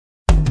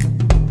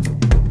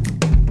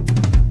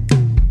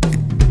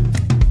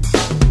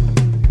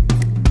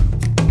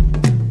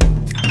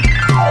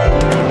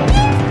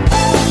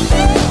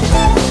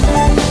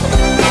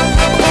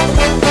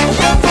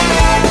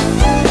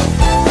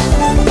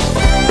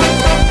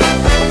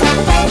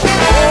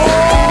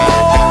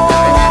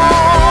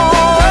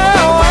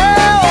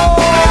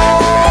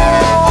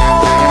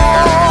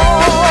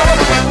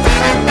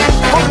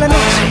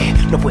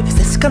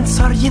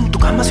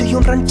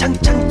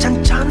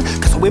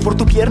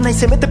pierna y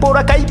se mete por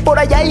acá y por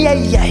allá, ay,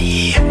 ay,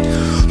 ay.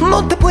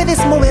 No te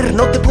puedes mover,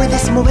 no te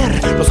puedes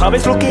mover. No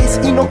sabes lo que es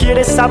y no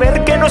quieres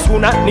saber que no es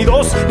una, ni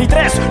dos, ni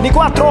tres, ni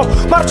cuatro.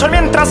 Marchan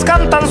mientras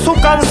cantan su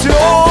canción.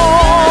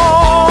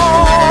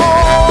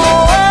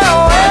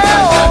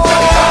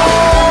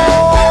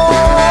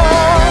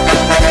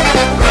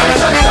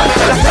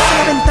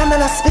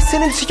 Las ves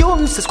en el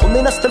sillón, se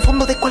esconden hasta el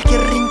fondo de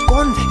cualquier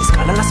rincón.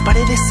 Escalan las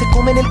paredes, se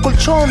comen el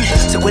colchón,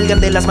 se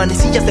cuelgan de las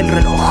manecillas del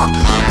reloj.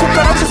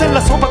 Cucarachas en la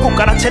sopa,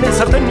 cucaracha en el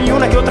sartén y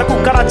una que otra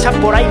cucaracha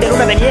por ahí de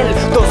luna de miel.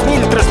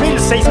 2000, 3000,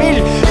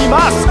 6000 y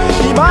más,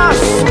 y más.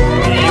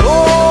 Y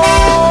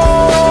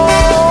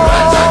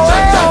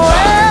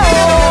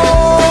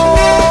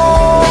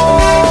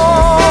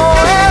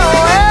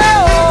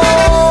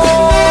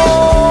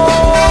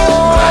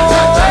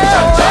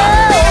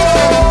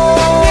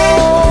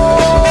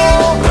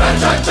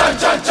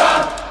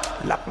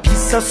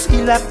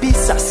y la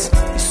pisas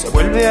y se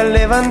vuelve a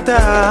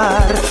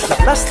levantar. La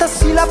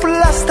aplastas y la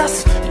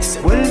aplastas y se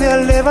vuelve a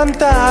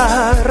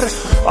levantar.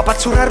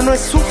 Apachurrar no es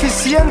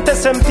suficiente,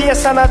 se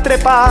empiezan a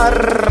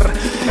trepar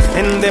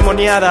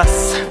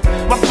endemoniadas.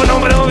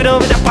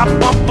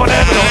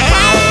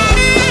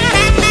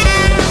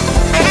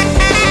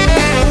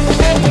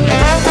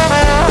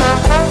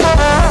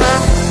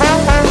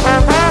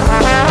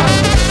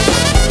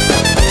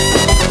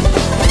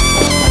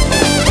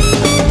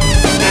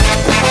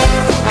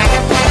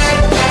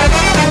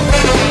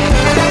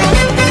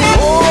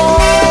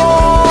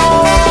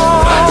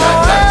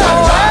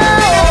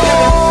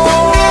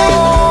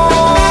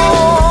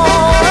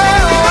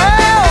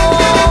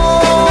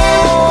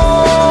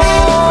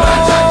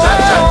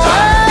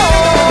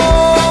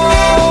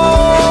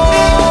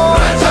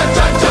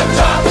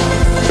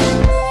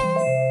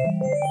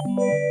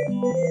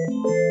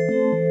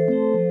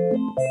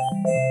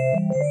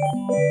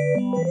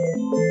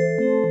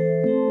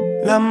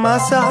 La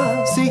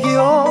masa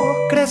siguió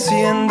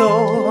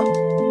creciendo,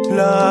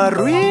 la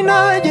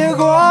ruina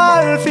llegó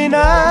al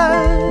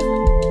final.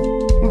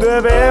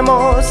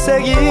 Debemos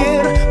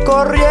seguir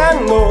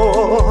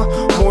corriendo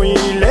muy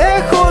lejos